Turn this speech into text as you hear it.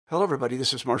Hello, everybody.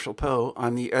 This is Marshall Poe.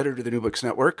 I'm the editor of the New Books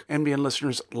Network. NBN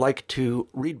listeners like to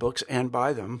read books and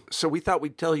buy them. So we thought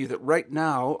we'd tell you that right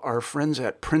now, our friends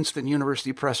at Princeton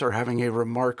University Press are having a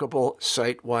remarkable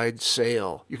site-wide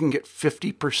sale. You can get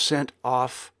 50%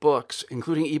 off books,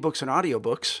 including ebooks and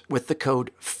audiobooks, with the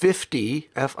code 50,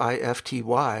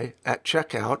 F-I-F-T-Y, at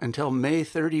checkout until May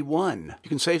 31. You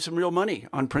can save some real money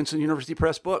on Princeton University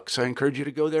Press books. I encourage you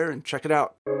to go there and check it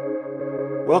out.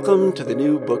 Welcome to the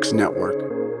New Books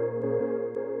Network.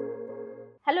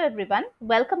 Hello everyone,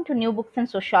 welcome to New Books in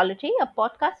Sociology, a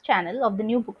podcast channel of the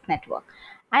New Books Network.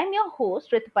 I am your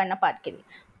host Rituparna Patkari.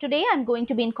 Today I am going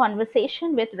to be in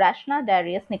conversation with Rachna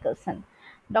Darius Nicholson.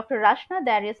 Dr. Rachna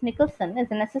Darius Nicholson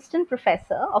is an assistant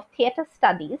professor of theatre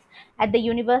studies at the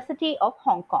University of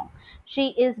Hong Kong. She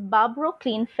is Barbro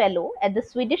Klein Fellow at the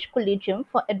Swedish Collegium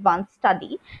for Advanced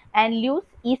Study and Luce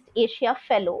East Asia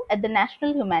Fellow at the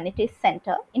National Humanities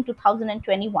Center in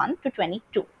 2021 to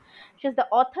 22. She is the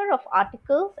author of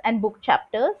articles and book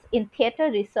chapters in Theatre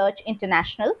Research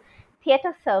International,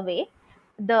 Theatre Survey,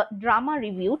 the Drama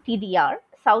Review (TDR),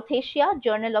 South Asia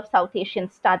Journal of South Asian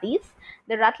Studies,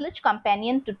 the Routledge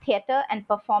Companion to Theatre and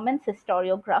Performance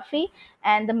Historiography,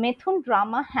 and the Methuen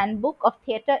Drama Handbook of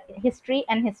Theatre History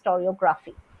and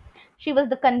Historiography. She was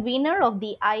the convener of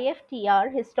the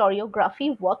IFTR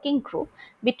Historiography Working Group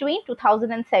between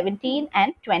 2017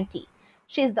 and 20.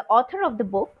 She is the author of the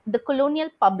book The Colonial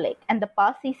Public and the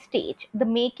Parsi Stage, The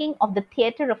Making of the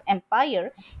Theatre of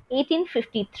Empire,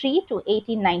 1853 to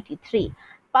 1893,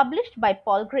 published by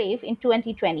Palgrave in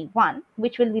 2021,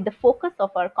 which will be the focus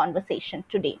of our conversation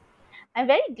today. I'm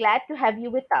very glad to have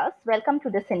you with us. Welcome to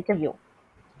this interview.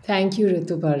 Thank you,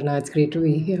 Rituparna. It's great to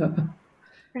be here.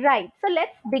 Right. So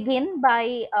let's begin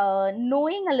by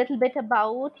knowing a little bit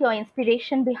about your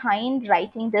inspiration behind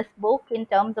writing this book in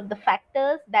terms of the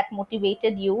factors that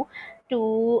motivated you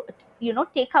to,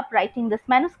 take up writing this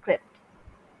manuscript.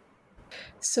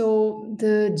 So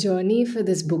the journey for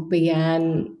this book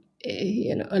began,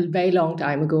 a very long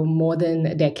time ago, more than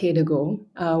a decade ago,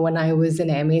 when I was an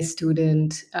MA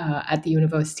student at the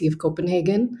University of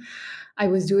Copenhagen. I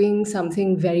was doing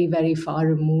something very, very far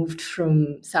removed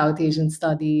from South Asian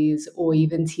studies or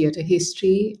even theater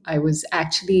history. I was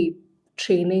actually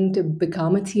training to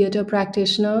become a theater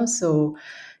practitioner. So,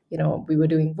 we were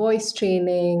doing voice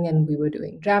training and we were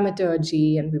doing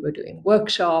dramaturgy and we were doing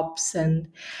workshops. And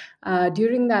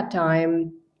during that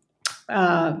time,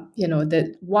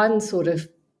 that one sort of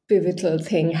pivotal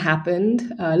thing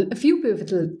happened. A few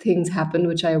pivotal things happened,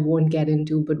 which I won't get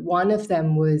into, but one of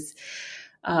them was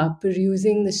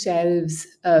perusing the shelves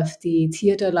of the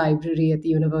theatre library at the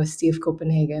University of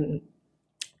Copenhagen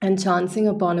and chancing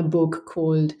upon a book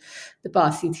called The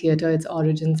Parsi Theatre, Its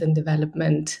Origins and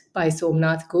Development by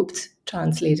Somnath Gupt,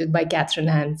 translated by Catherine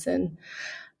Hansen.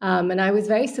 And I was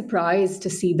very surprised to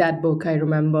see that book, I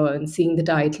remember, and seeing the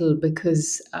title,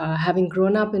 because having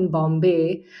grown up in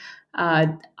Bombay,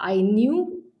 I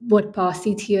knew what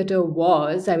Parsi theatre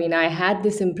was. I mean, I had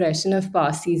this impression of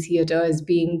Parsi theatre as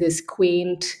being this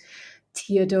quaint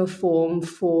theatre form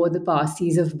for the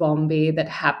Parsis of Bombay that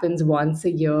happens once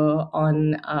a year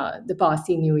on the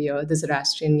Parsi New Year, the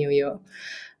Zoroastrian New Year.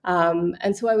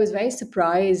 And so I was very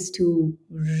surprised to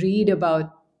read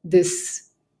about this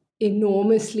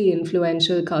enormously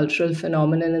influential cultural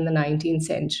phenomenon in the 19th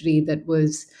century that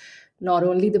was not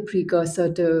only the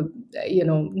precursor to,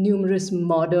 numerous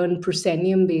modern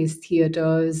proscenium-based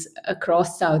theaters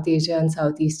across South Asia and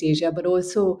Southeast Asia, but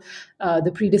also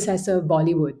the predecessor of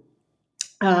Bollywood.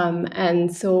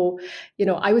 And so,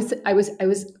 I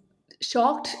was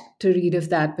shocked to read of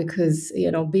that because,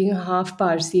 being half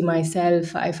Parsi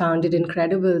myself, I found it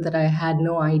incredible that I had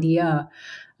no idea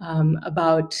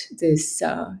about this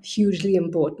hugely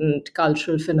important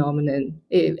cultural phenomenon,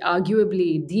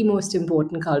 arguably the most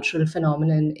important cultural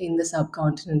phenomenon in the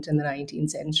subcontinent in the 19th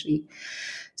century.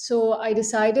 So I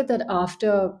decided that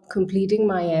after completing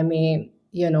my MA,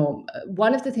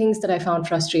 one of the things that I found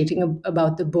frustrating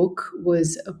about the book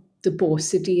was the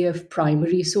paucity of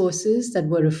primary sources that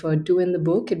were referred to in the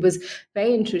book. It was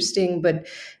very interesting, but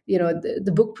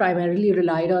the book primarily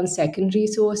relied on secondary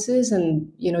sources,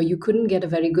 and you couldn't get a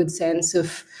very good sense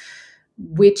of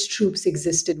which troops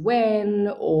existed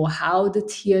when, or how the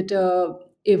theater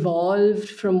evolved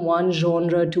from one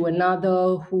genre to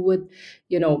another, who would,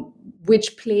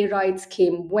 which playwrights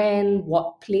came when,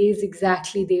 what plays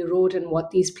exactly they wrote, and what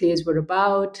these plays were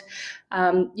about.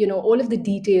 All of the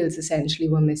details essentially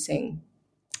were missing.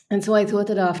 And so I thought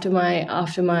that after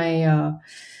my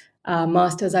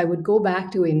master's, I would go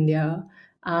back to India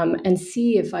and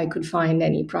see if I could find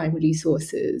any primary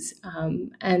sources.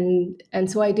 And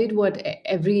so I did what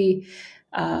every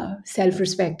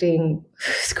self-respecting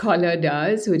scholar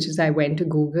does, which is I went to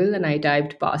Google and I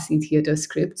typed Parsi theatre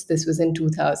scripts. This was in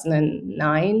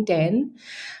 2009, 10.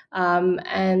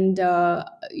 And,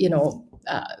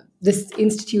 this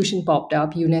institution popped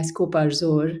up, UNESCO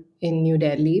Parzor in New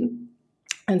Delhi.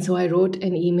 And so I wrote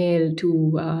an email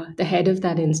to the head of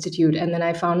that institute. And then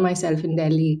I found myself in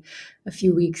Delhi a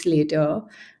few weeks later.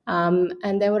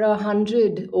 And there were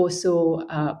 100 or so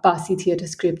Parsi theatre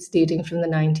scripts dating from the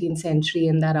 19th century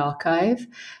in that archive.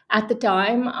 At the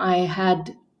time, I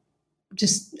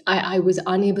was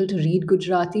unable to read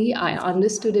Gujarati. I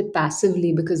understood it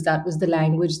passively because that was the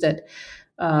language that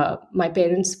my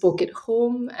parents spoke at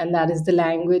home, and that is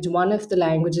one of the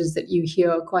languages that you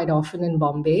hear quite often in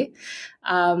Bombay,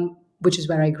 which is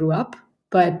where I grew up.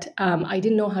 But I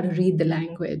didn't know how to read the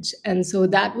language. And so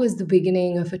that was the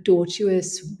beginning of a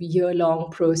tortuous year-long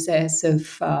process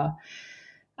of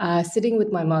sitting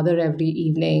with my mother every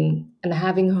evening and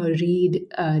having her read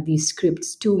these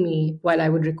scripts to me while I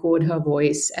would record her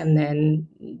voice and then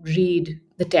read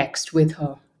the text with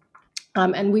her.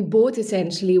 And we both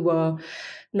essentially were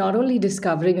not only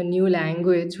discovering a new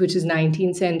language, which is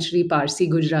 19th century Parsi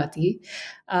Gujarati,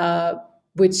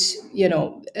 which,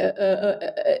 there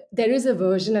is a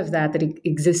version of that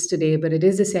exists today, but it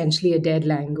is essentially a dead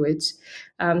language.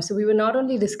 So we were not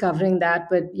only discovering that,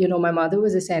 but, my mother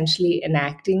was essentially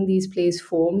enacting these plays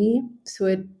for me.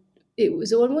 So it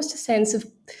was almost a sense of,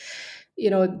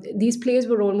 these plays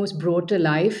were almost brought to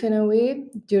life in a way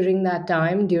during that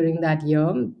time, during that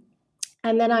year.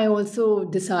 And then I also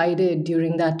decided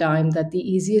during that time that the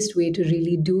easiest way to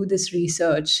really do this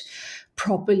research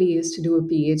properly is to do a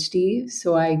PhD.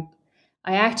 So I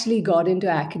actually got into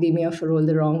academia for all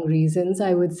the wrong reasons,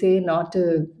 I would say, not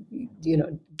to,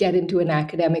 get into an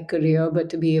academic career, but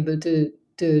to be able to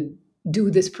do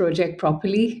this project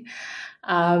properly.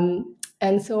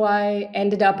 And so I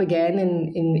ended up again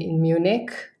in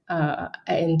Munich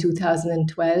in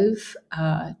 2012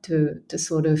 to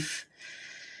sort of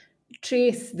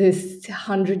trace this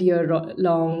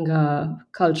 100-year-long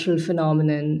cultural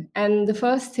phenomenon. And the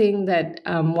first thing that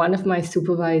one of my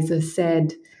supervisors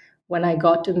said when I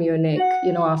got to Munich,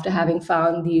 after having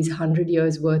found these 100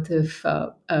 years worth of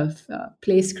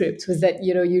play scripts, was that,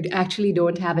 you actually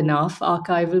don't have enough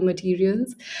archival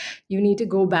materials. You need to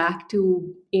go back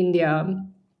to India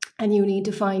and you need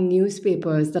to find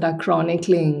newspapers that are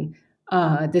chronicling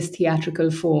this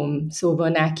theatrical form, so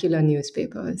vernacular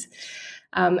newspapers.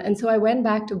 And so I went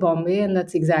back to Bombay, and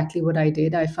that's exactly what I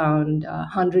did. I found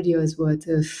 100 years worth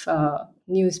of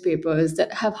newspapers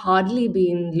that have hardly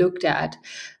been looked at.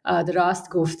 The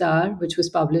Rast Goftar, which was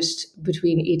published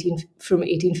from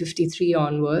 1853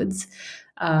 onwards,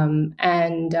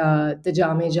 and the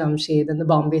Jame Jamshed and the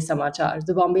Bombay Samachar.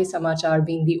 The Bombay Samachar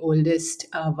being the oldest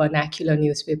vernacular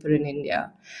newspaper in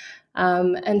India.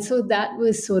 And so that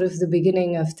was sort of the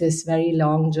beginning of this very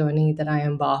long journey that I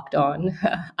embarked on.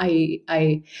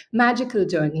 I magical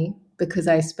journey, because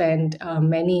I spent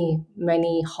many,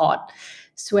 many hot,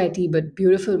 sweaty, but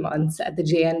beautiful months at the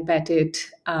J.N.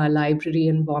 Pettit Library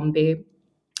in Bombay,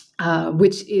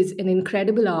 which is an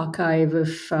incredible archive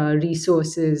of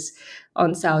resources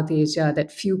on South Asia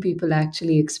that few people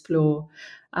actually explore,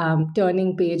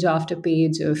 turning page after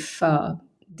page of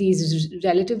these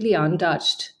relatively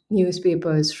untouched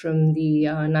newspapers from the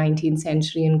 19th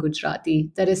century in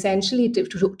Gujarati that essentially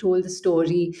told the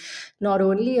story not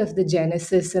only of the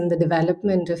genesis and the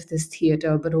development of this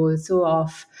theatre, but also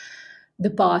of the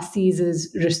Parsi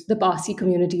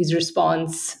community's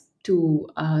response to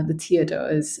the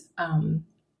theatre's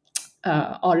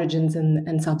origins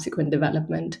and subsequent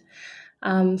development.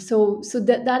 So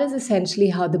that is essentially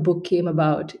how the book came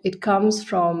about. It comes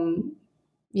from,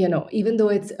 even though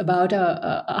it's about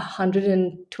a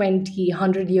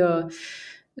 100-year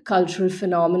cultural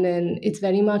phenomenon, it's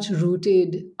very much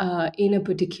rooted in a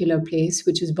particular place,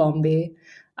 which is Bombay.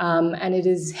 And it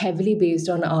is heavily based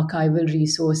on archival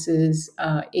resources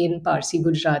in Parsi,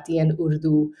 Gujarati, and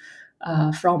Urdu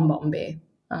from Bombay.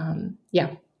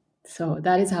 So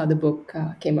that is how the book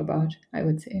came about, I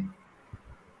would say.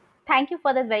 Thank you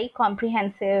for that very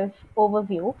comprehensive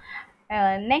overview.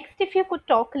 Next, if you could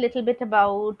talk a little bit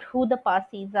about who the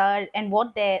Parsis are and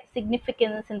what their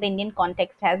significance in the Indian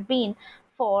context has been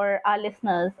for our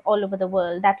listeners all over the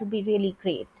world, that would be really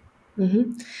great.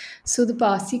 Mm-hmm. So the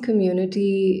Parsi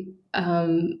community,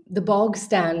 the bog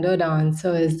standard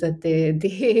answer is that they're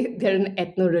an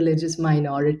ethno-religious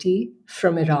minority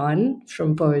from Iran,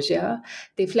 from Persia.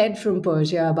 They fled from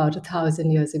Persia about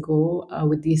 1,000 years ago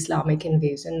with the Islamic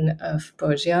invasion of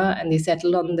Persia, and they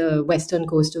settled on the western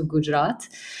coast of Gujarat.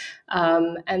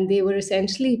 And they were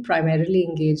essentially primarily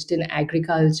engaged in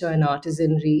agriculture and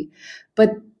artisanry.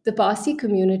 But the Parsi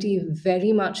community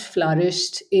very much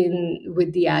flourished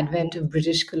with the advent of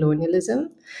British colonialism.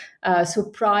 So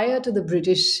prior to the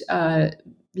British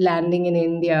landing in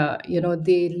India,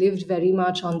 they lived very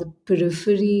much on the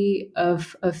periphery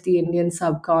of the Indian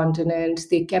subcontinent.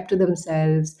 They kept to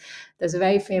themselves. There's a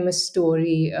very famous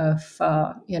story of,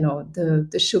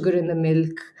 the sugar in the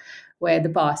milk, where the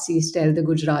Parsis tell the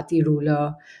Gujarati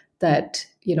ruler that,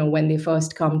 when they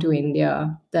first come to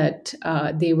India, that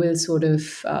they will sort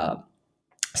of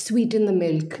sweeten the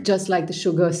milk, just like the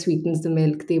sugar sweetens the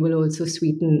milk. They will also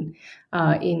sweeten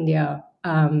India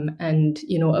and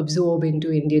absorb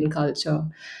into Indian culture.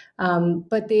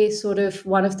 But they sort of,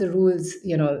 one of the rules,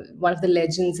 one of the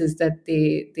legends is that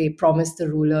they promised the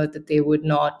ruler that they would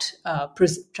not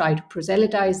try to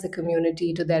proselytize the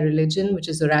community to their religion, which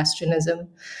is Zoroastrianism.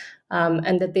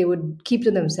 And that they would keep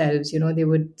to themselves, they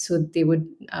would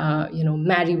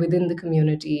marry within the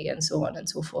community and so on and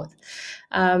so forth.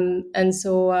 The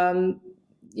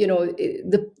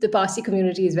Parsi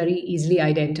community is very easily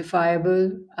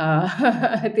identifiable.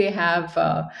 They have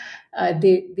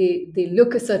they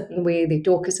look a certain way, they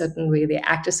talk a certain way, they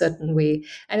act a certain way.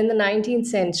 And in the 19th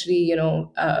century,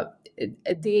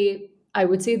 I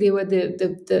would say they were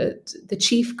the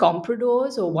chief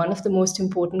compradors, or one of the most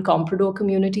important comprador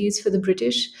communities for the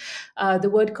British. The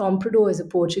word comprador is a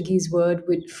Portuguese word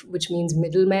which means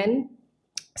middlemen.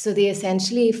 So they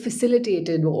essentially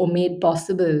facilitated or made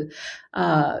possible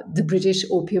the British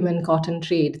opium and cotton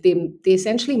trade. They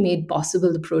essentially made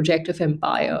possible the project of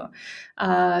empire.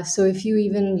 So if you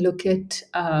even look at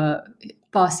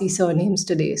Parsi surnames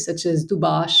today, such as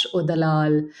Dubash or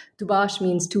Dalal. Dubash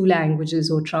means two languages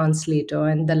or translator,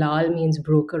 and Dalal means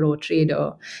broker or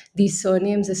trader. These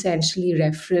surnames essentially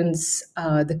reference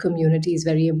the community's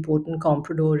very important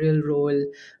compradorial role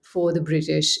for the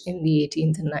British in the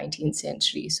 18th and 19th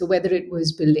century. So whether it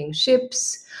was building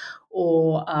ships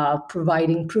or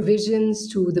providing provisions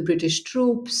to the British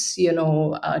troops,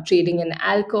 trading in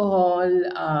alcohol,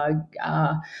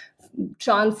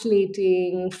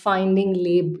 translating, finding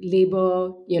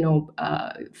labor,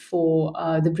 for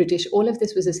the British. All of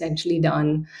this was essentially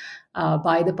done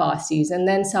by the Parsis. And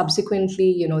then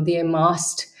subsequently, they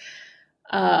amassed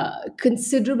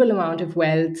considerable amount of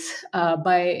wealth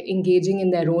by engaging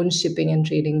in their own shipping and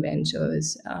trading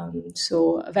ventures.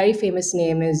 So a very famous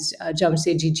name is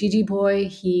Jamsetji Jejeebhoy.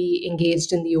 He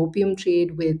engaged in the opium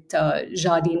trade with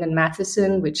Jardine and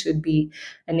Matheson, which should be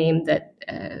a name that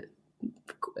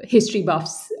history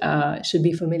buffs should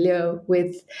be familiar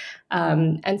with.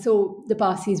 And so the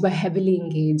Parsis were heavily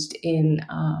engaged in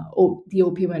the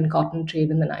opium and cotton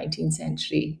trade in the 19th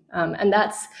century. And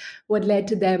that's what led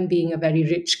to them being a very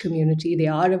rich community. They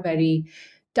are a very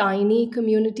tiny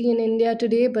community in India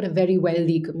today, but a very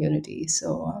wealthy community.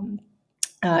 So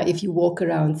if you walk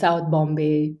around South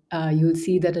Bombay, you'll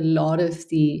see that a lot of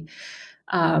the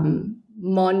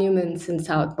monuments in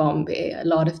South Bombay, a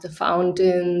lot of the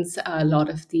fountains, a lot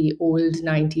of the old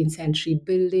 19th century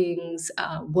buildings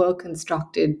were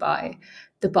constructed by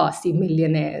the Parsi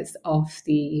millionaires of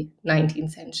the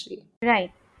 19th century.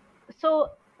 Right. So,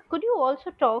 could you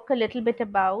also talk a little bit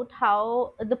about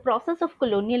how the process of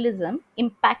colonialism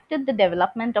impacted the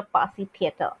development of Parsi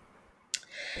theatre?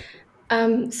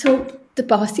 So the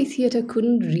Parsi theatre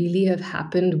couldn't really have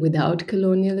happened without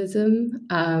colonialism.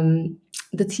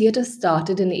 The theatre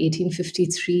started in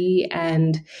 1853,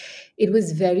 and it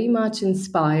was very much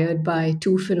inspired by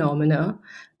two phenomena.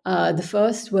 The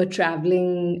first were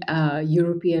traveling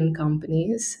European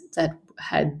companies that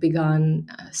had begun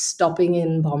stopping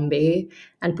in Bombay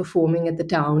and performing at the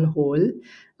town hall.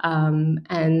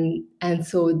 And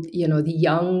so, the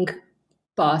young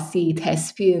Parsi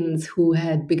thespians who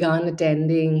had begun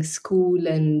attending school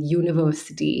and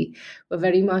university were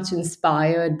very much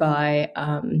inspired by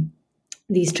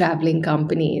these traveling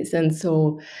companies. And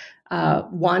so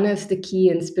one of the key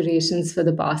inspirations for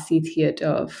the Parsi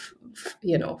theatre,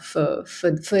 for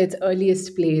its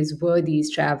earliest plays, were these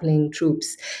traveling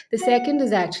troupes. The second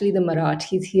is actually the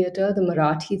Marathi theatre. The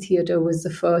Marathi theatre was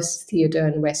the first theatre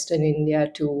in Western India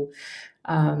to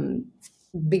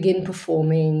begin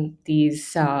performing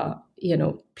these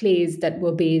plays that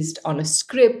were based on a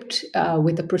script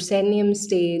with a proscenium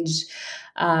stage.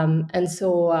 And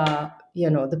so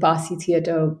the Parsi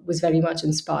theatre was very much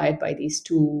inspired by these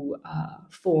two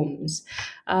forms.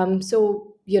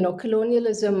 So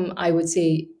colonialism, I would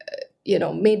say,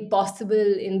 made possible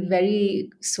in very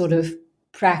sort of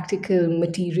practical,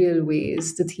 material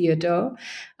ways, the theatre.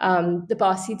 The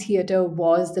Parsi theatre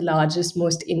was the largest,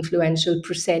 most influential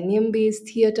proscenium-based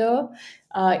theatre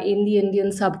in the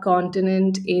Indian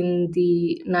subcontinent in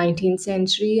the 19th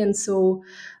century. And so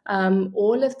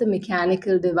all of the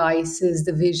mechanical devices,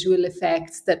 the visual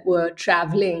effects that were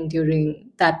traveling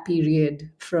during that period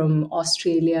from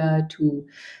Australia to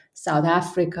South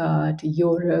Africa to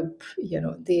Europe,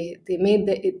 they made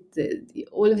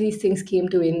all of these things came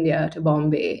to India, to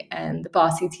Bombay, and the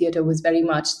Parsi theatre was very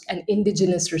much an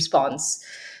indigenous response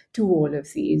to all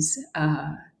of these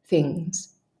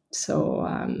things. So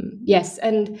yes,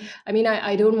 and I mean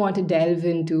I don't want to delve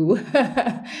into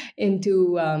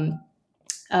into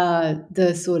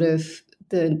the sort of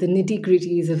the nitty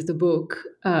gritties of the book,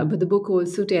 but the book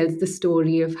also tells the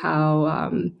story of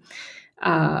how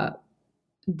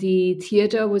the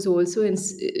theatre was also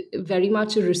very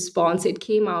much a response. It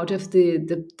came out of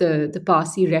the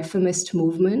Parsi reformist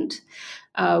movement,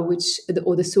 or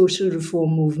the social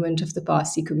reform movement of the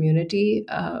Parsi community,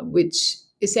 which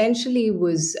essentially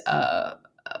was a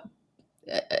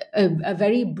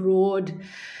very broad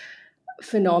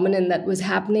phenomenon that was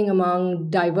happening among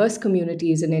diverse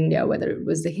communities in India, whether it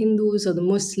was the Hindus or the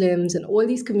Muslims, and all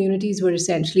these communities were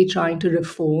essentially trying to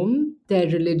reform their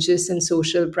religious and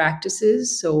social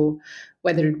practices. So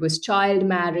whether it was child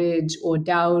marriage or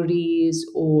dowries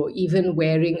or even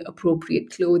wearing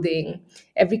appropriate clothing,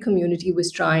 every community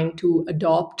was trying to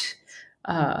adopt,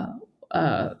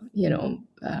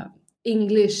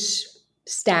 English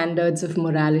standards of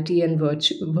morality and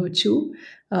virtue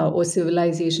or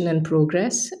civilization and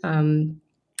progress. And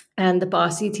the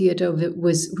Parsi theatre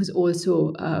was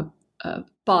also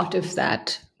part of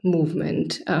that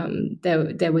movement.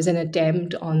 There was an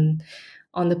attempt on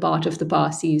the part of the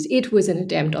Parsis. It was an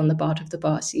attempt on the part of the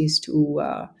Parsis to,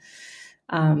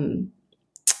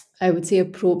 I would say,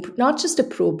 not just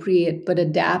appropriate, but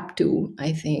adapt to,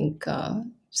 I think,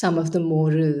 some of the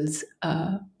morals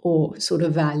or sort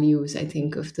of values, I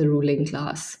think, of the ruling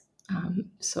class.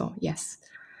 So, yes.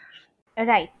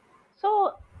 Right.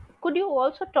 So, could you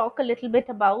also talk a little bit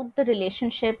about the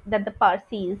relationship that the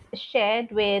Parsis shared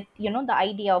with, the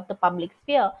idea of the public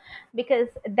sphere? Because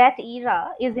that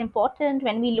era is important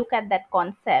when we look at that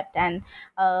concept. And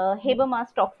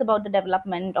Habermas talks about the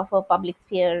development of a public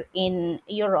sphere in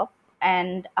Europe,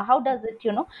 and how does it,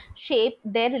 shape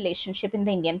their relationship in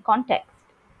the Indian context?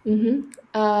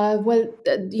 Well,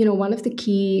 one of the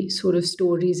key sort of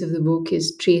stories of the book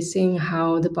is tracing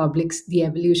how the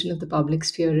evolution of the public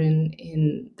sphere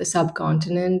in the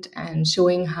subcontinent, and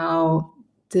showing how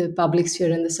the public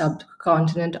sphere in the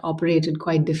subcontinent operated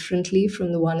quite differently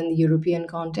from the one in the European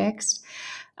context.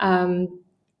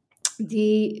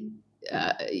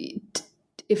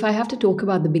 If I have to talk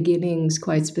about the beginnings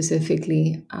quite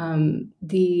specifically,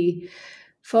 the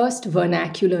first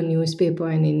vernacular newspaper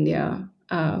in India,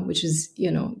 which is,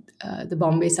 the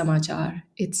Bombay Samachar.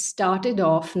 It started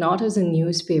off not as a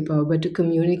newspaper, but to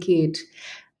communicate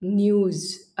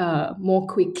news more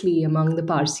quickly among the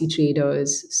Parsi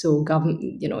traders. So,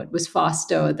 it was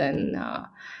faster than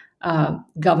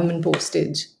government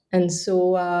postage. And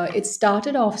so it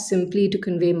started off simply to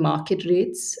convey market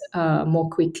rates more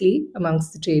quickly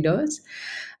amongst the traders.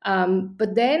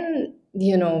 But then,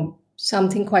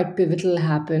 something quite pivotal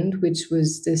happened, which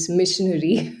was this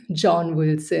missionary, John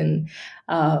Wilson,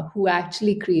 who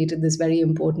actually created this very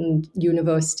important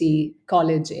university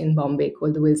college in Bombay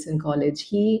called the Wilson College.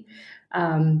 He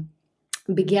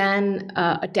began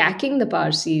attacking the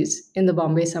Parsis in the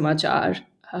Bombay Samachar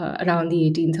around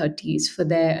the 1830s for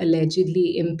their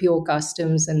allegedly impure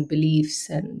customs and beliefs,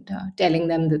 and telling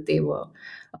them that they were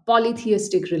a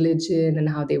polytheistic religion and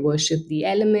how they worshipped the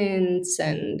elements,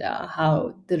 and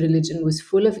how the religion was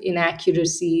full of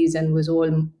inaccuracies and was all,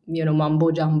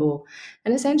 mumbo jumbo,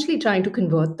 and essentially trying to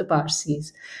convert the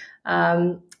Parsis.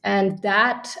 And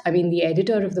that, the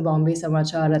editor of the Bombay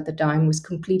Samachar at the time was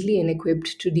completely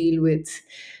inequipped to deal with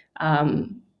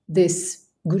this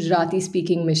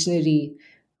Gujarati-speaking missionary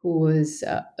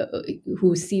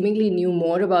who seemingly knew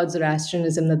more about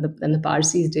Zoroastrianism than the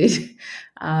Parsis did.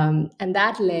 And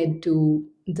that led to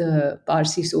the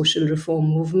Parsi social reform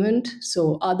movement.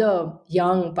 So other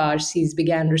young Parsis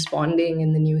began responding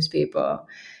in the newspaper,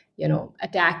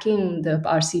 attacking the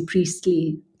Parsi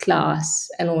priestly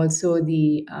class, and also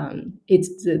the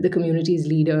community's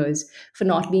leaders for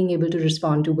not being able to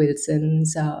respond to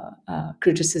Wilson's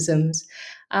criticisms.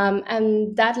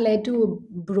 And that led to a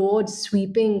broad,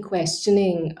 sweeping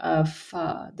questioning of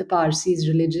the Parsis'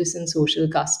 religious and social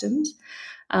customs,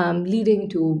 leading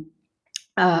to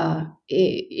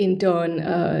in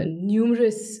turn,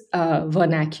 numerous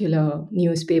vernacular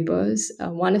newspapers.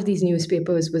 One of these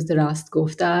newspapers was the Rast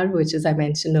Goftar, which, as I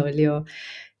mentioned earlier,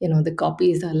 the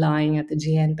copies are lying at the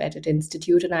J.N. Pettit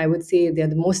Institute, and I would say they're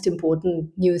the most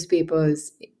important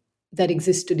newspapers that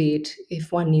exist to date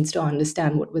if one needs to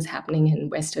understand what was happening in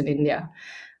Western India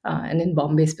and in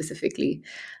Bombay specifically.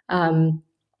 And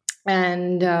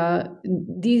the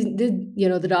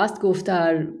Rast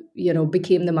Goftar,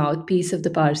 became the mouthpiece of the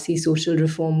Parsi social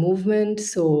reform movement.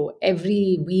 So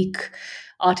every week,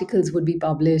 articles would be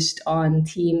published on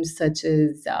themes such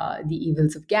as the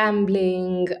evils of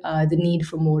gambling, the need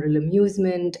for moral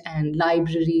amusement, and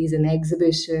libraries and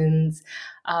exhibitions.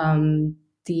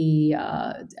 The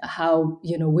how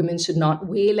women should not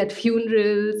wail at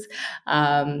funerals,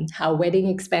 how wedding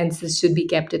expenses should be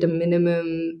kept at a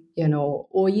minimum,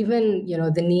 or even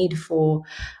the need for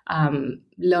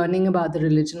learning about the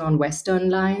religion on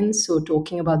Western lines. So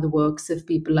talking about the works of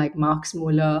people like Max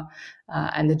Muller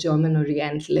and the German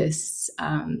Orientalists.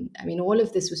 All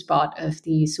of this was part of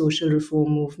the social reform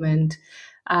movement.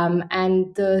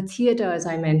 And the theater, as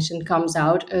I mentioned, comes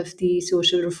out of the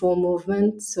social reform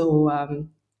movement. So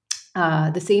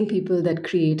the same people that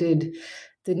created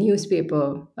the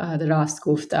newspaper, the Rast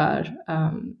Goftar,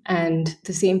 and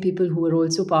the same people who were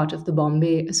also part of the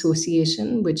Bombay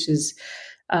Association, which is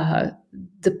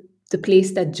the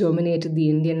place that germinated the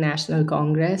Indian National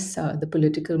Congress, the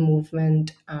political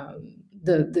movement,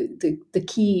 the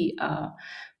key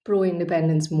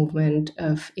pro-independence movement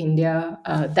of India.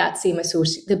 That same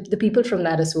the people from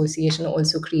that association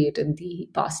also created the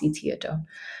Parsi theatre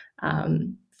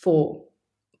for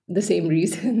the same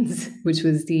reasons, which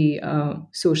was the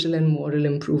social and moral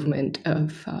improvement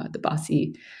of the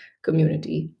Parsi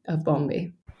community of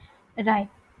Bombay. Right.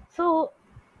 So,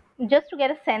 just to get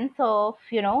a sense of,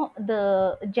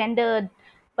 the gendered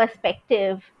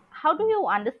perspective, how do you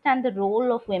understand the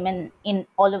role of women in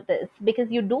all of this? Because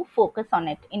you do focus on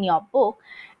it in your book.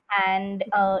 And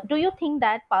do you think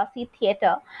that Parsi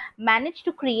theatre managed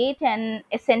to create an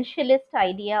essentialist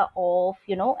idea of,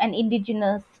 an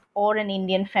indigenous or an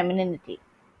Indian femininity?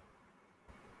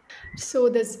 So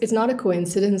it's not a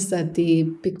coincidence that the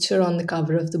picture on the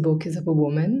cover of the book is of a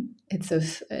woman. It's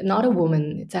not a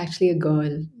woman. It's actually a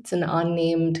girl. It's an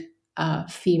unnamed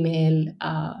female.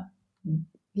 I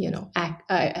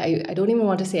don't even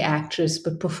want to say actress,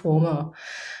 but performer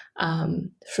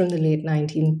from the late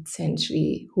 19th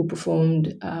century who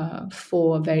performed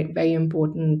for a very, very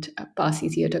important Parsi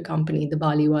theatre company, the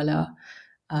Baliwala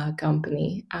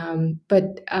company.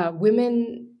 But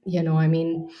women,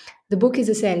 the book is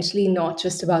essentially not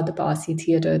just about the Parsi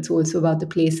theatre, it's also about the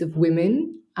place of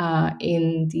women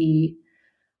in the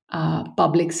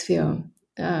public sphere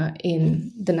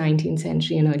in the 19th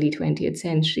century and early 20th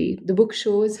century. The book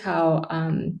shows how,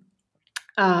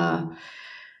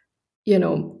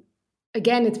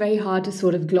 again, it's very hard to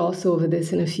sort of gloss over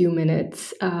this in a few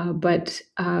minutes, but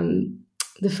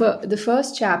the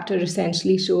first chapter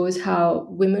essentially shows how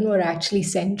women were actually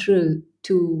central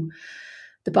to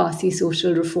the Parsi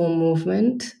social reform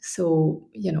movement. So,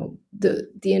 the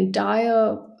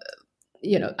entire,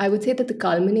 I would say that the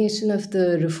culmination of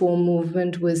the reform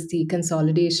movement was the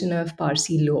consolidation of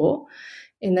Parsi law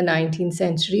in the 19th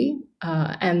century.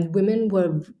 And women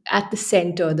were at the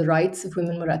center, the rights of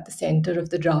women were at the center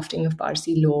of the drafting of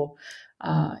Parsi law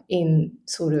in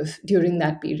sort of during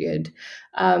that period.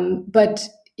 But,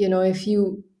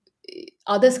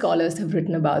 other scholars have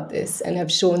written about this and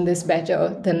have shown this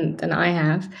better than I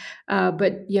have.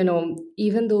 But,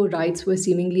 even though rights were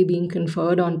seemingly being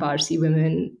conferred on Parsi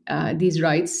women, these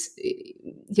rights,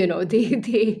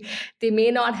 they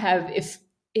may not have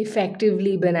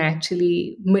effectively been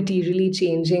actually materially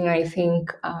changing, I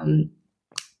think,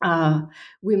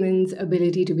 women's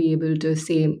ability to be able to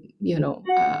say,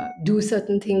 do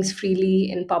certain things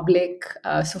freely in public.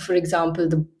 So, for example,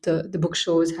 the book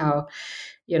shows how,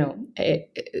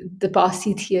 the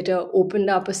Parsi theatre opened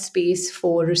up a space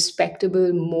for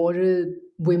respectable, moral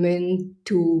women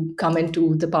to come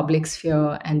into the public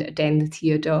sphere and attend the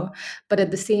theatre. But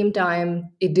at the same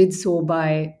time, it did so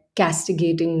by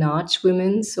castigating Nach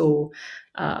women, so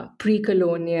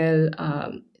pre-colonial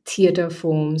theater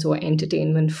forms or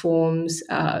entertainment forms.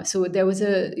 So there was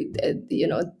there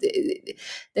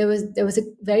was a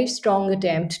very strong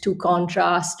attempt to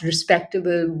contrast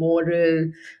respectable,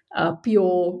 moral,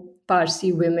 pure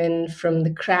Parsi women from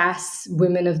the crass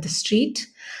women of the street.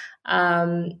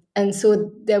 And so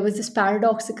there was this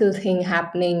paradoxical thing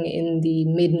happening in the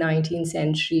mid-19th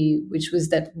century, which was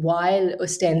that while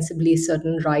ostensibly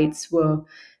certain rights were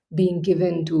being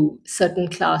given to certain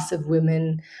class of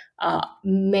women.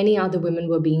 Many other women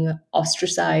were being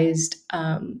ostracized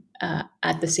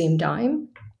at the same time.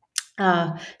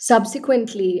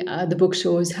 Subsequently, the book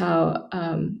shows how,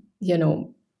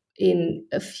 in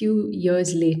a few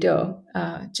years later,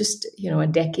 just a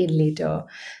decade later,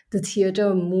 the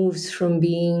theater moves from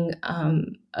being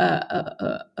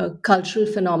a cultural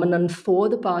phenomenon for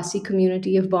the Parsi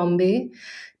community of Bombay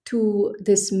to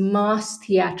this mass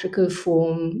theatrical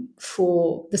form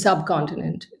for the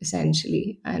subcontinent,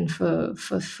 essentially, and for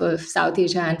South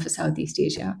Asia and for Southeast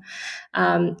Asia.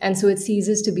 And so it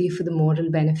ceases to be for the moral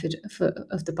benefit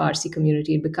of the Parsi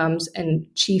community. It becomes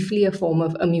chiefly a form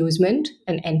of amusement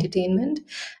and entertainment.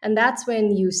 And that's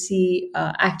when you see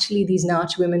actually these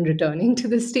Nach women returning to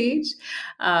the stage.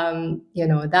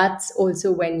 That's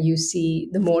also when you see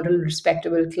the moral,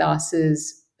 respectable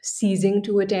classes ceasing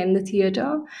to attend the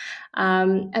theater.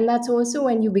 And that's also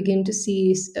when you begin to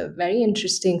see a very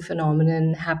interesting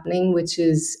phenomenon happening, which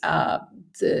is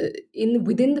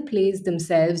within the plays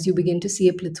themselves, you begin to see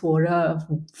a plethora of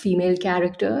female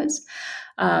characters.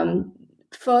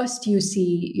 First, you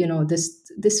see,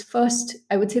 this first,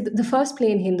 I would say, the first play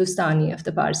in Hindustani of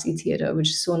the Parsi theater, which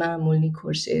is Sona Mulni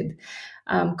Khurshid.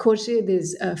 Khurshid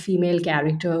is a female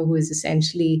character who is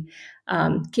essentially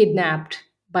kidnapped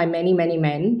by many, many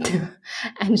men,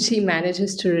 and she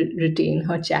manages to retain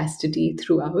her chastity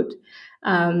throughout.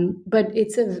 But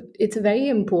it's a very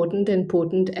important and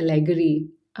potent allegory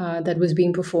that was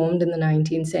being performed in the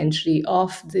 19th century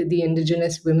of the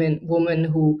indigenous woman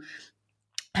who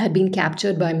had been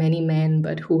captured by many men,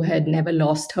 but who had never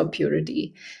lost her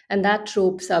purity. And that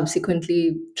trope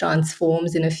subsequently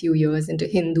transforms in a few years into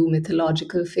Hindu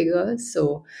mythological figures.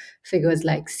 So figures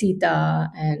like Sita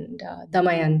and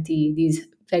Damayanti, these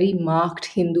very marked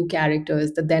Hindu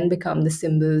characters that then become the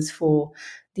symbols for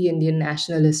the Indian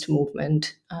nationalist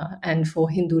movement and for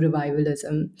Hindu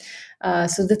revivalism.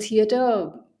 So the theater,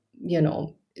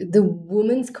 the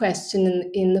woman's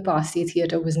question in the Parsi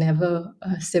theater was never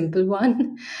a simple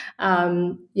one.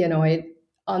 On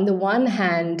the one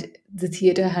hand, the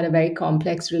theater had a very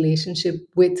complex relationship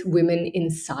with women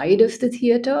inside of the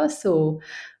theater, so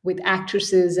with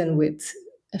actresses and with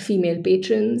female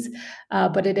patrons,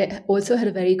 but it also had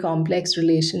a very complex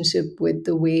relationship with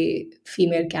the way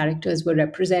female characters were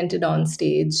represented on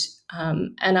stage.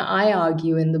 And I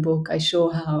argue in the book, I show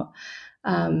how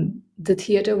the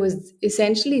theater was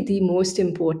essentially the most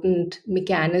important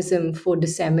mechanism for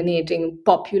disseminating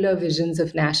popular visions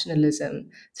of nationalism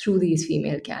through these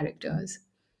female characters.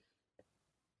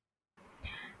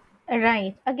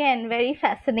 Right. Again, very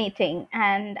fascinating.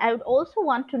 And I would also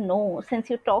want to know, since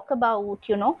you talk about,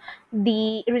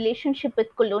 the relationship with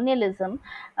colonialism,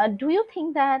 do you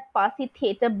think that Parsi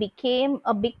theatre became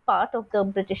a big part of the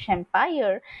British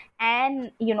Empire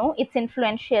and, its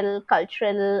influential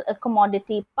cultural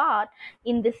commodity part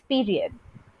in this period?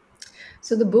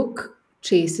 So the book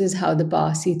traces how the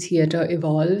Parsi theatre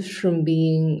evolved from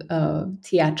being a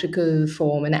theatrical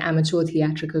form, an amateur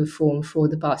theatrical form for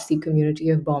the Parsi community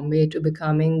of Bombay, to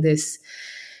becoming this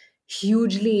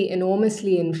hugely,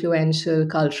 enormously influential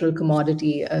cultural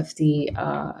commodity of the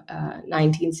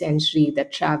 19th century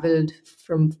that traveled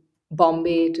from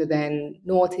Bombay to then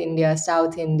North India,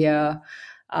 South India,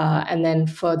 and then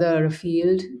further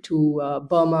afield to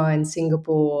Burma and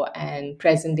Singapore and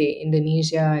present day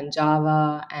Indonesia and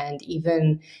Java and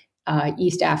even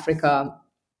East Africa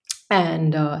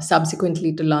and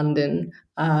subsequently to London.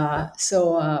 Where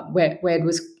it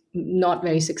was not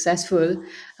very successful,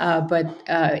 but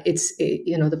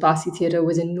the Parsi theatre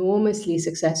was enormously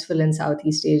successful in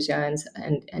Southeast Asia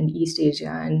and East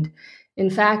Asia, and in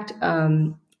fact,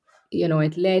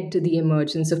 it led to the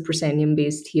emergence of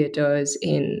proscenium-based theatres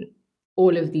in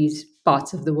all of these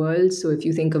parts of the world. So if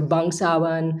you think of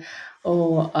Bangsawan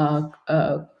or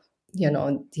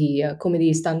the Comedy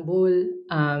Istanbul,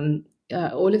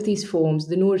 all of these forms,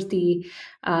 the Nurti,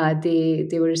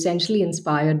 they were essentially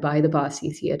inspired by the Parsi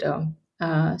theatre.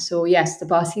 So yes, the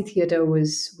Parsi theatre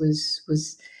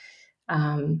was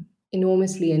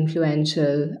enormously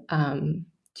influential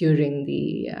during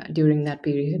that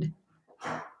period.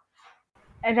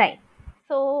 Right.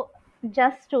 So,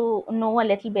 just to know a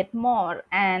little bit more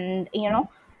and,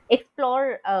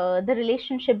 explore the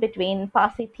relationship between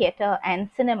Parsi theatre and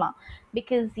cinema,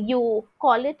 because you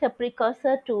call it a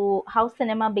precursor to how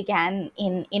cinema began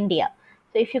in India.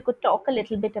 So, if you could talk a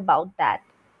little bit about that.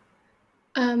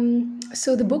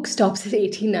 So the book stops at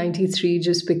 1893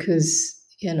 just because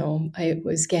I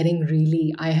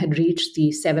had reached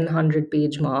the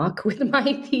 700-page mark with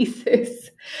my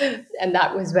thesis. And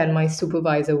that was when my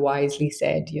supervisor wisely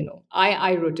said,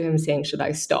 I wrote to him saying, should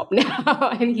I stop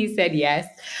now? And he said yes.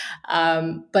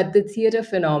 But the theater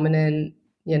phenomenon,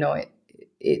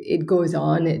 it goes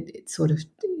on. It sort of,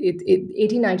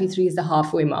 1893 is the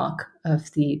halfway mark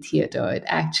of the theater. It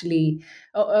actually,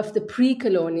 of the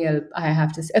pre-colonial, I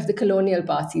have to say, of the colonial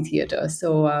Parsi theater.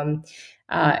 So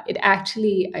it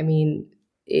actually,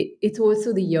 it's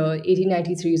also the year,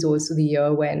 1893 is also the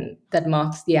year that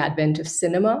marks the advent of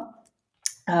cinema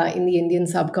in the Indian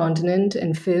subcontinent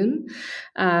and film.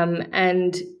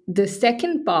 And the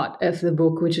second part of the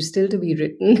book, which is still to be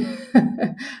written,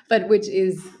 but which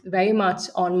is very much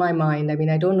on my mind.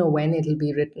 I don't know when it'll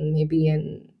be written, maybe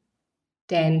in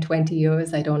 10, 20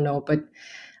 years, I don't know. But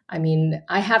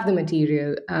I have the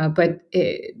material, but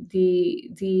in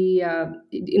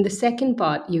the second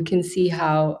part, you can see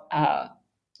how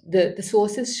the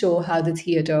sources show how the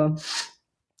theater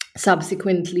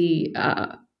subsequently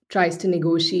tries to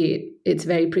negotiate its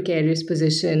very precarious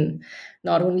position,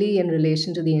 not only in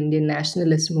relation to the Indian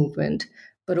nationalist movement,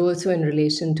 but also in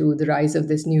relation to the rise of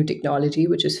this new technology,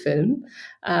 which is film.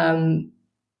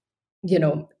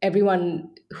 Everyone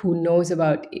who knows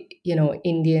about,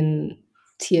 Indian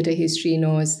theater history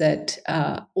knows that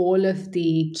all of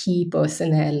the key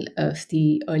personnel of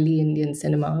the early Indian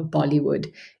cinema of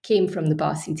Bollywood came from the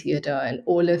Parsi theater, and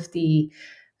all of the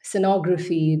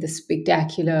scenography, the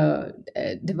spectacular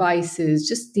devices,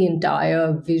 just the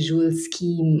entire visual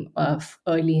scheme of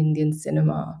early Indian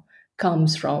cinema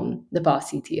comes from the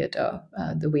Parsi theater.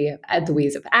 The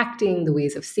ways of acting, the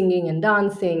ways of singing and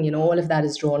dancing, all of that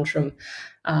is drawn from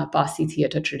Parsi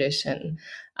theater tradition.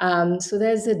 So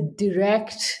there's a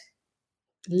direct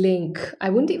link. I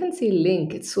wouldn't even say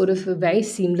link. It's sort of a very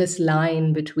seamless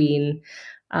line between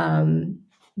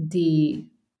the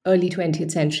early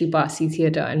 20th century Parsi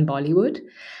theater and Bollywood.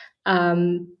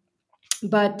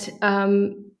 But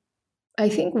I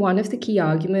think one of the key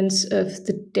arguments of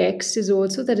the text is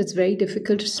also that it's very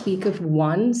difficult to speak of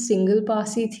one single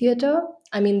Parsi theater.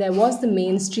 There was the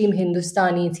mainstream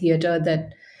Hindustani theater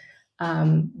that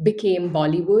became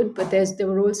Bollywood, but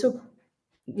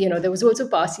there was also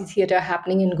Parsi theater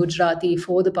happening in Gujarati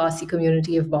for the Parsi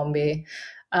community of Bombay.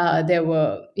 There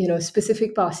were,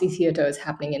 specific Parsi theaters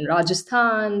happening in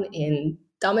Rajasthan, in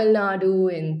Tamil Nadu,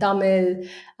 in Tamil,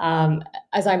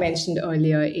 as I mentioned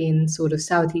earlier, in sort of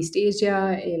Southeast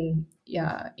Asia, in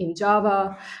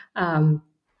Java,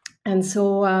 and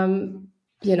so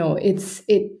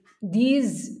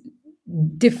these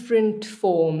different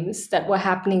forms that were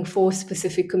happening for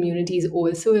specific communities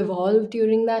also evolved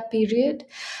during that period.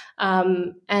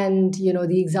 And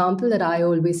the example that I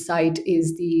always cite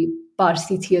is the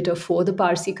Parsi theater for the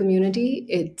Parsi community.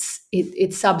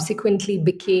 It subsequently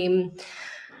became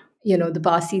the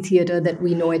Parsi theater that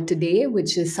we know it today,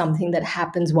 which is something that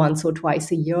happens once or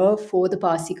twice a year for the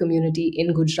Parsi community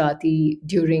in Gujarati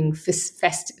during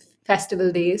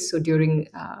festival days, so during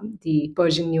the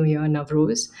Persian New Year,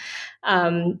 Navroz.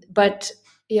 But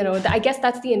I guess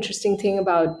that's the interesting thing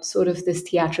about sort of this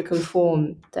theatrical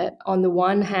form, that on the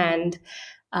one hand,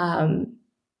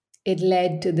 it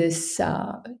led to this,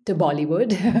 to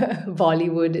Bollywood.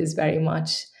 Bollywood is very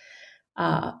much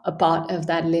a part of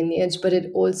that lineage, but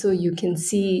it also, you can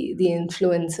see the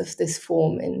influence of this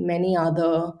form in many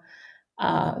other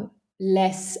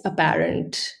less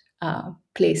apparent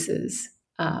places,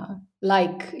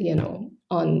 like,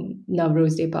 on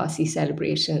Navroz Day Parsi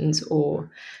celebrations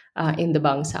or in the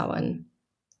Bangsawan.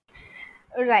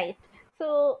 Right.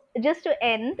 So just to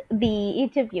end the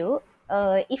interview,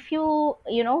 if you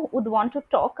would want to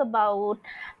talk about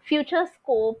future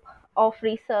scope of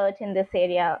research in this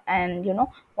area, and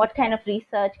what kind of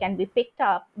research can be picked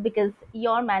up, because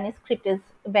your manuscript is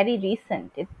very recent.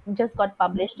 It just got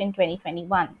published in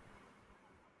 2021.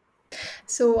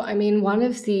 So, one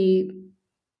of the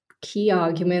key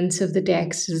arguments of the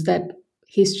text is that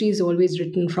history is always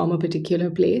written from a particular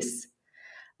place.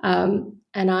 And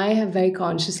I have very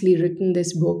consciously written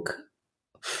this book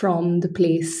from the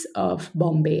place of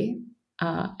Bombay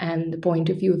and the point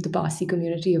of view of the Parsi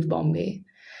community of Bombay.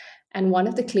 And one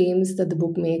of the claims that the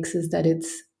book makes is that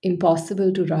it's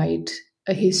impossible to write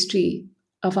a history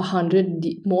of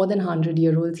more than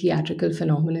 100-year-old theatrical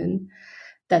phenomenon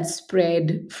that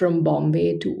spread from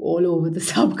Bombay to all over the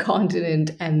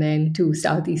subcontinent and then to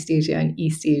Southeast Asia and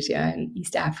East Asia and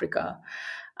East Africa.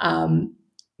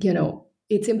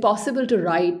 It's impossible to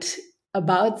write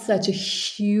about such a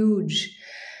huge,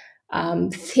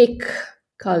 thick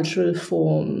cultural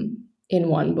form in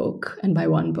one book and by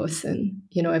one person.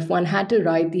 If one had to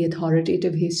write the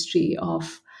authoritative history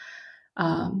of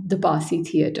the Parsi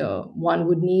theatre, one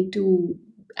would need to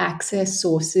access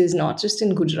sources not just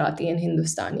in Gujarati and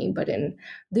Hindustani, but in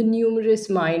the numerous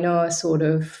minor sort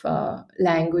of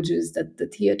languages that the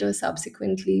theatre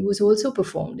subsequently was also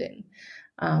performed in.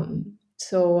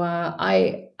 So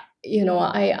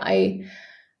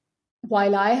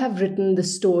while I have written the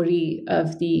story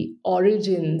of the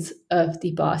origins of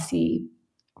the Parsi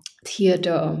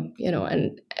theater,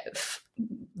 and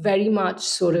very much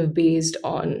sort of based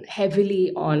on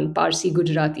heavily on Parsi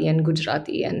Gujarati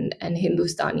and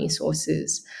Hindustani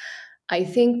sources, I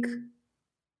think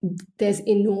there's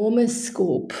enormous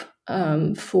scope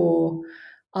for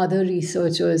other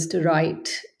researchers to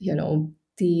write,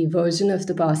 the version of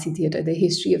the Parsi theater, the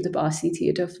history of the Parsi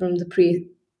theater from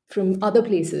other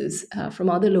places, from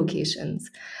other locations,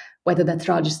 whether that's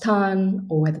Rajasthan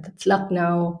or whether that's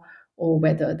Lucknow or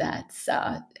whether that's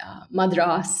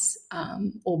Madras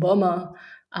or Burma.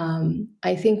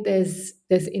 I think there's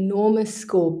enormous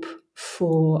scope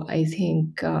for, I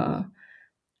think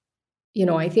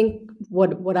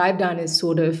what I've done is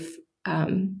sort of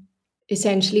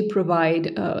essentially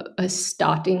provide a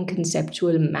starting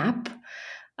conceptual map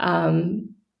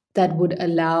that would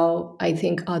allow, I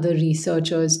think, other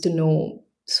researchers to know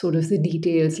sort of the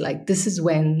details, like this is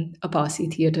when a Parsi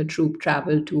theatre troupe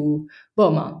traveled to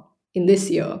Burma in this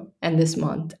year and this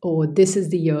month, or this is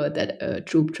the year that a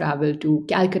troupe traveled to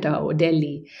Calcutta or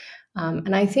Delhi.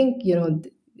 And I think,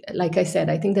 like I said,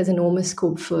 I think there's enormous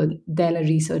scope for then a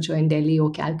researcher in Delhi or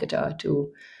Calcutta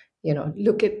to,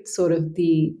 look at sort of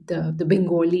the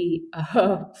Bengali,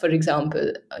 for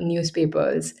example,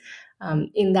 newspapers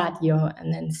in that year,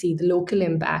 and then see the local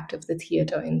impact of the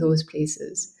theatre in those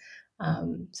places.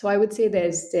 So I would say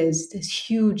there's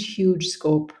huge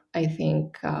scope, I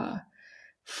think,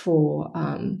 for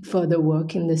further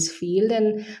work in this field.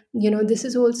 And this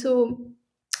is also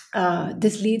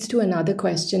this leads to another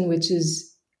question, which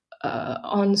is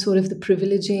on sort of the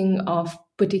privileging of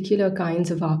particular kinds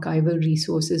of archival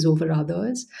resources over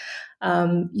others.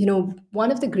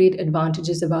 One of the great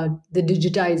advantages about the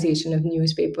digitization of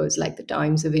newspapers like the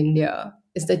Times of India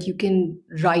is that you can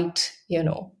write,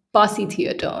 Parsi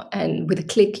theatre, and with a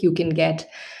click you can get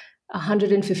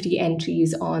 150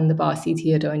 entries on the Parsi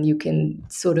theatre, and you can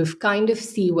sort of kind of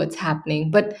see what's happening.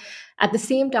 But at the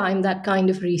same time, that kind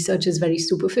of research is very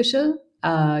superficial.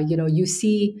 You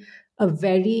see a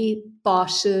very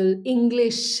partial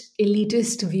English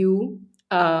elitist view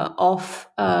of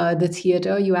the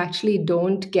theatre. You actually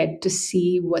don't get to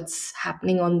see what's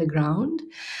happening on the ground.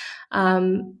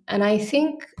 And I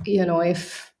think,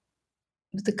 if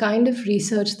the kind of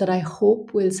research that I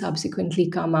hope will subsequently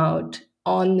come out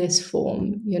on this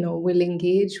form, will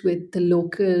engage with the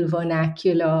local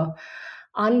vernacular,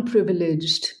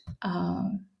 unprivileged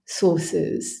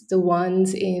sources, the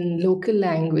ones in local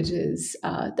languages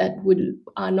that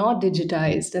are not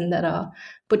digitized and that are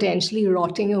potentially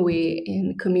rotting away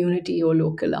in community or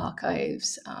local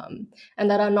archives, and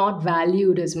that are not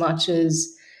valued as much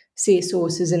as, say,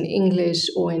 sources in English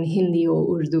or in Hindi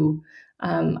or Urdu.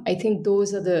 I think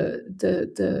those are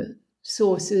the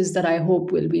sources that I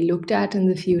hope will be looked at in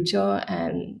the future,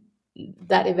 and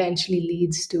that eventually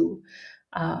leads to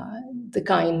the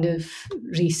kind of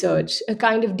research, a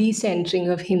kind of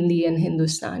decentering of Hindi and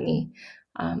Hindustani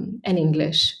and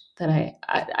English. That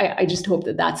I just hope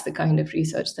that that's the kind of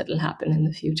research that will happen in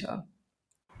the future.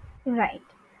 Right.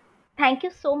 Thank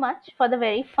you so much for the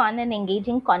very fun and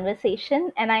engaging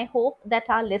conversation. And I hope that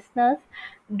our listeners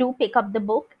do pick up the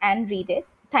book and read it.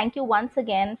 Thank you once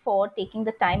again for taking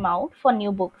the time out for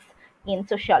New Books in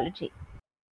Sociology.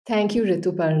 Thank you,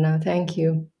 Rituparna. Thank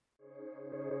you.